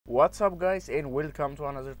What's up guys, and welcome to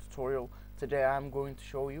another tutorial. Today I'm going to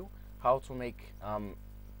show you how to make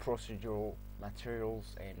procedural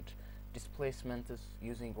materials and displacements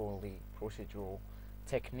using only procedural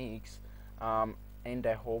techniques, and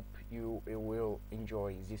I hope you will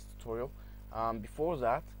enjoy this tutorial. Before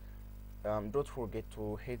that, don't forget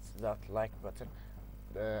to hit that like button,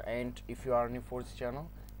 and if you are new for this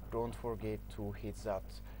channel, don't forget to hit that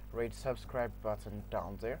red subscribe button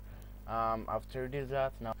down there. After you did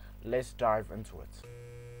that, now let's dive into it.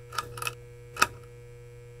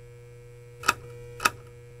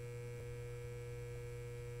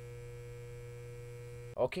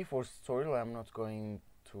 Okay, for tutorial I'm not going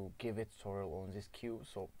to give a tutorial on this cube,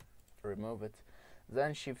 so remove it.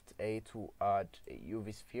 Then shift A to add a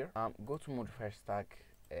UV sphere. Go to modifier stack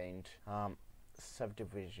and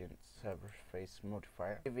subdivision surface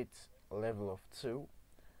modifier. Give it a level of 2.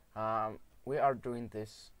 We are doing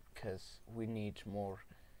this because we need more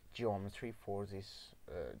geometry for this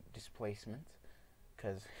displacement,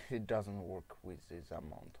 because it doesn't work with this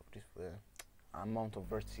amount of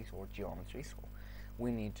vertices or geometry, so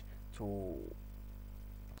we need to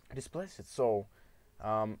displace it. So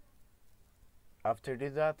after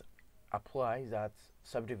that, apply that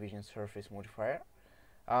subdivision surface modifier.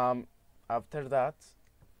 After that,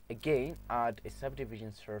 again add a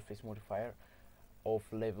subdivision surface modifier of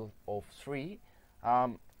level of 3.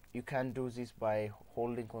 You can do this by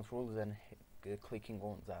holding control, then clicking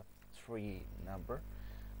on that 3 number,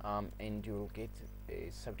 and you will get a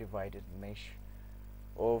subdivided mesh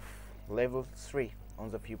of level 3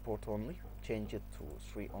 on the viewport only. Change it to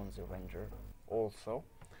 3 on the render also.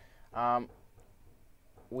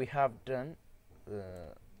 We have done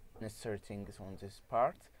necessary things on this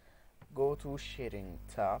part. Go to shading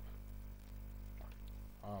tab,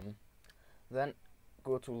 then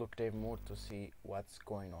go to look dive mode to see what's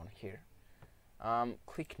going on here.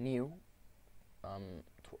 Click new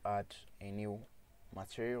to add a new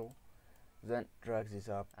material, then drag this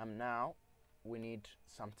up. Now we need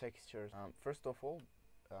some textures. First of all,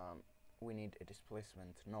 we need a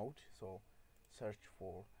displacement node, so search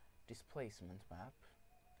for displacement map,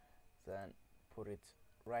 then put it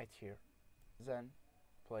right here, then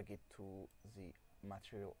plug it to the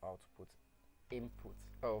material output input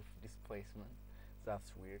of displacement.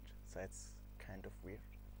 That's weird. That's kind of weird.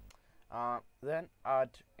 Then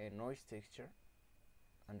add a noise texture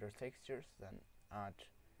under textures, then add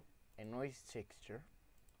a noise texture.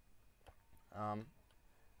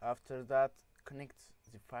 After that, connect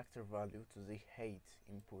the factor value to the height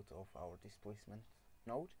input of our displacement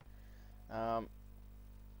node.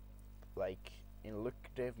 Like in look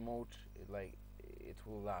dev mode, it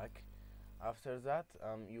will lag. After that,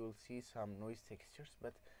 you will see some noise textures,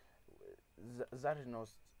 but that is not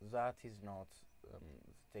the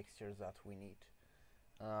texture that we need.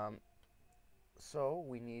 So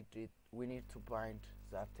we need to bind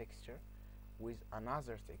that texture with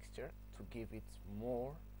another texture to give it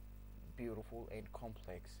more beautiful and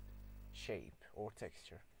complex shape or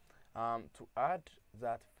texture. To add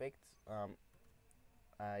that effect,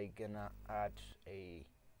 I gonna add a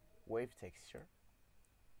wave texture,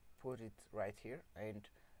 put it right here, and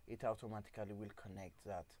it automatically will connect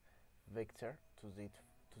that vector to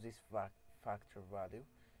this factor value,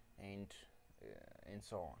 and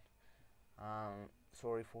so on.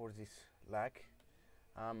 Sorry for this lag.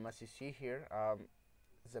 As you see here,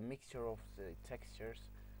 the mixture of the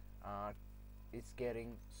textures it's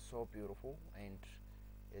getting so beautiful, and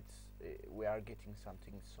we are getting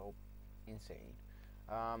something so insane.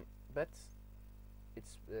 But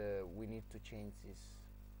it's we need to change this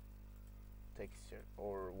texture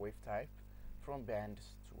or wave type from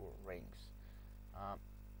bands to rings.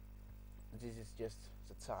 This is just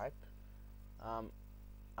the type.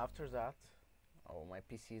 After that, oh, my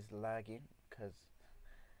PC is lagging because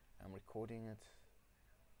I'm recording it.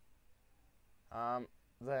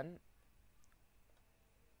 Then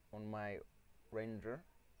on my render,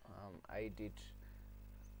 I did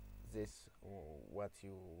this, what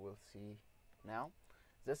you will see now.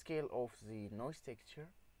 The scale of the noise texture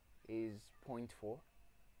is 0.4,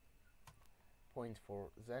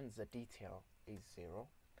 then the detail is 0.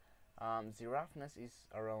 The roughness is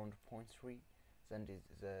around 0.3, then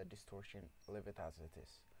the distortion, leave it as it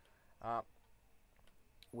is.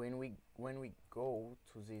 When we go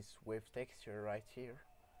to this wave texture right here,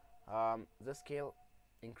 the scale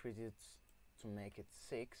increases to make it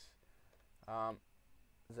 6.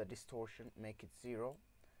 The distortion make it 0.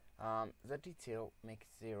 The detail make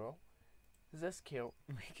it 0. The scale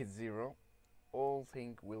make it 0. All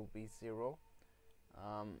thing will be 0.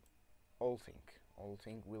 All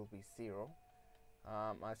thing will be 0.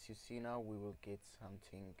 As you see now, we will get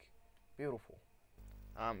something beautiful.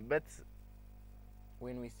 But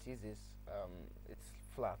when we see this, it's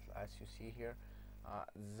flat, as you see here.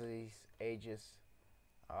 These edges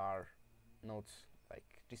are not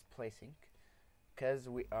like displacing, because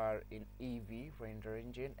we are in EV render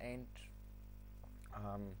engine, and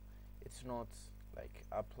um, it's not like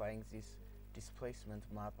applying this displacement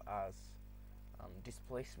map as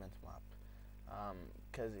displacement map,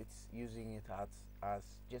 because it's using it as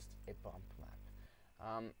just a bump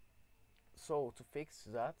map. So to fix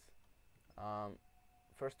that, um,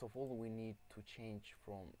 first of all we need to change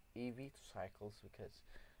from EV to cycles, because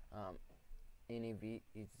in EV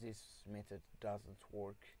this method doesn't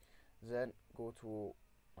work. Then go to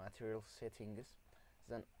material settings,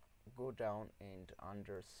 then go down and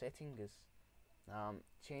under settings,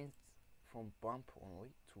 change from bump only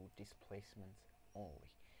to displacement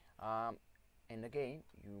only. And again,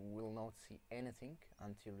 you will not see anything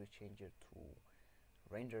until you change it to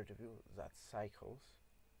render view, that cycles.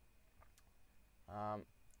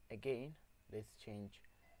 Again, let's change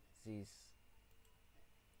this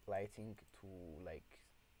lighting to like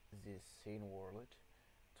this scene world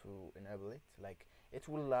to enable it. Like, it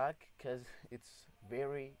will lag because it's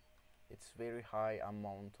very high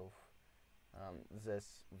amount of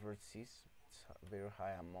this vertices. It's a very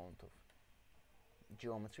high amount of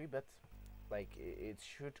geometry, but like it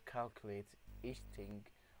should calculate each thing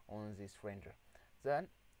on this render. Then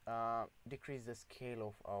decrease the scale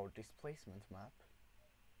of our displacement map,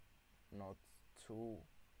 not too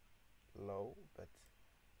low, but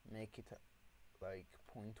make it like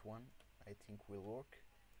 0.1, I think will work,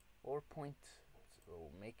 or point,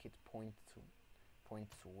 so make it 0.2. 0.2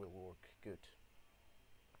 will work good.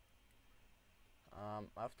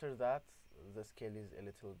 After that, the scale is a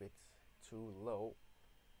little bit too low,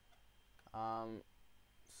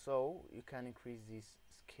 so you can increase this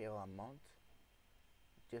scale amount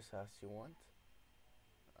just as you want.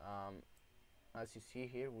 As you see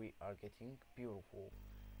here, we are getting beautiful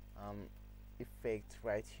effect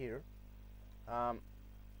right here.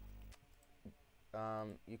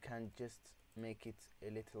 You can just make it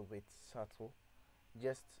a little bit subtle,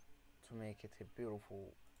 just to make it a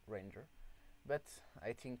beautiful render. But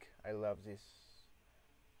I think I love this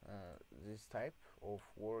this type of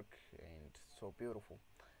work, and so beautiful.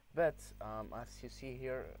 But as you see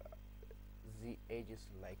here, the edges,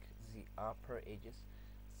 like the upper edges,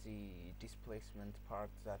 the displacement part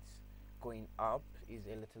that's going up is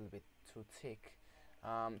a little bit too thick.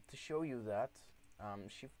 To show you that,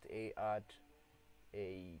 Shift A, add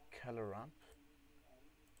a color ramp,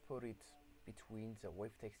 put it between the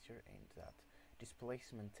wave texture and that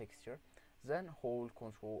displacement texture, then hold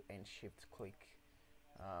Control and Shift click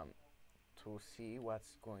to see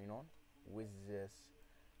what's going on with this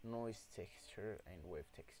noise texture and wave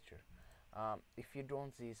texture. If you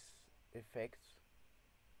don't this effect,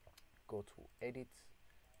 go to Edit,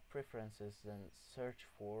 Preferences, then search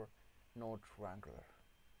for Node Wrangler,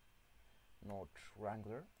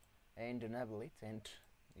 and enable it, and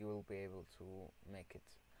you will be able to make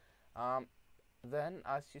it. Then,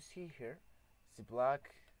 as you see here, the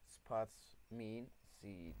black spots mean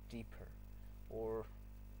the deeper or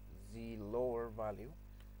the lower value.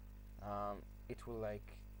 It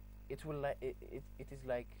is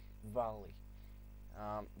like valley.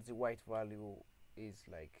 The white value is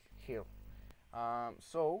like here.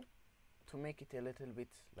 So to make it a little bit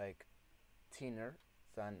like thinner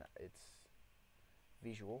than its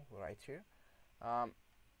visual right here,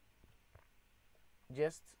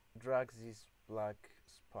 just drag this black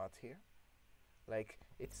spot here, like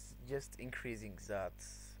it's just increasing that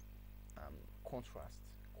contrast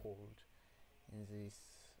called in this.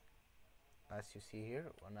 As you see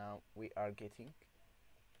here, now we are getting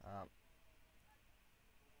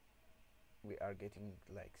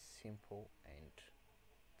like simple and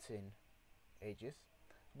thin edges,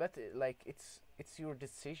 but like it's your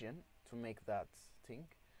decision to make that thing.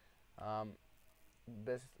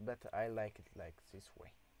 But I like it like this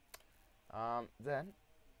way. Then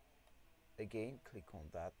again click on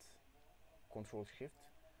that, Control Shift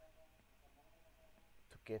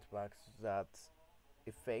to get back that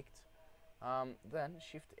effect. Then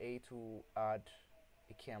Shift A to add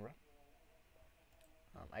a camera.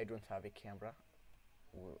 I don't have a camera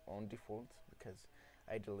on default because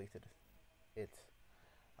I deleted it.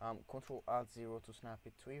 Control Alt 0 to snap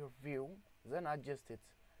it to your view, then adjust it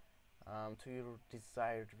to your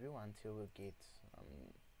desired view until you get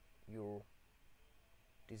your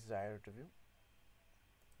desired view.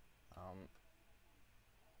 I'll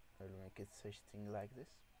make it such thing like this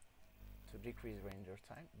to decrease render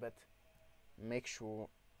time, but make sure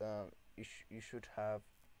you should have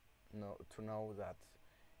know that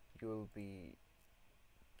you will be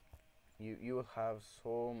you will have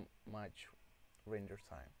so much render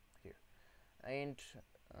time here. And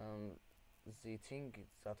um, the thing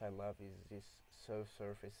that I love is this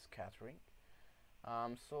surface scattering.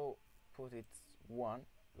 So put it one,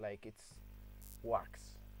 like it's wax.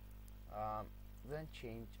 um, then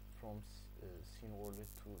change from scene world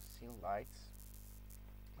to scene lights.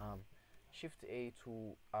 um, Shift A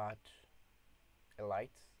to add a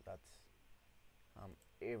light, that's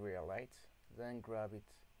area light. Then grab it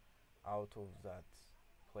out of that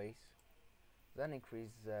place. Then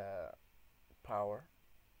increase the power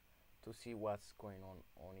to see what's going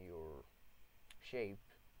on your shape.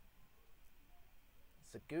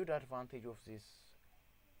 The good advantage of this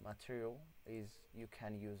material is you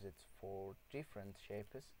can use it for different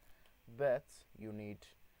shapes, but you need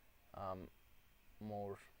um,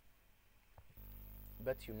 more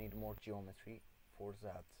more geometry for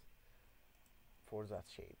that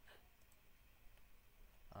shape.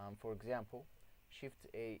 For example, shift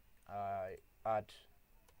A, add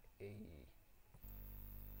a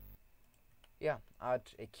add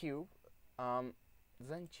a cube.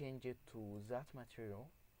 Then change it to that material.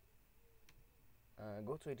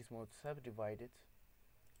 Go to edit mode, subdivide it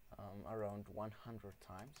around 100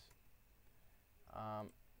 times.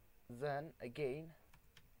 Then again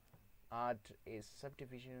add a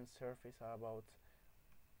subdivision surface about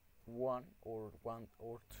one or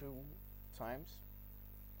two times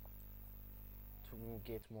to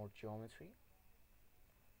get more geometry.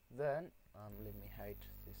 Then let me hide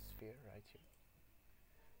this sphere right here.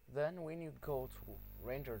 Then when you go to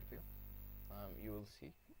rendered view, you will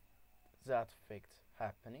see that effect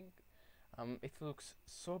happening. It looks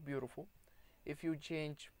so beautiful. If you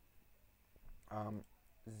change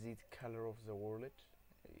the color of the world,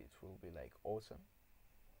 it will be like awesome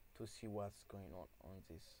to see what's going on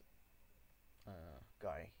this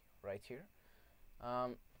guy right here.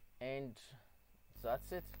 And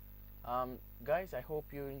that's it. Guys, I hope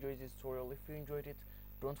you enjoyed this tutorial. If you enjoyed it,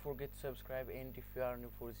 don't forget to subscribe, and if you are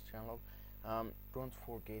new for this channel, don't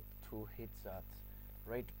forget to hit that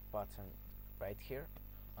red button right here.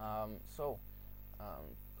 So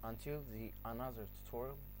until the another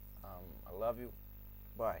tutorial, I love you.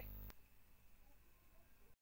 Bye.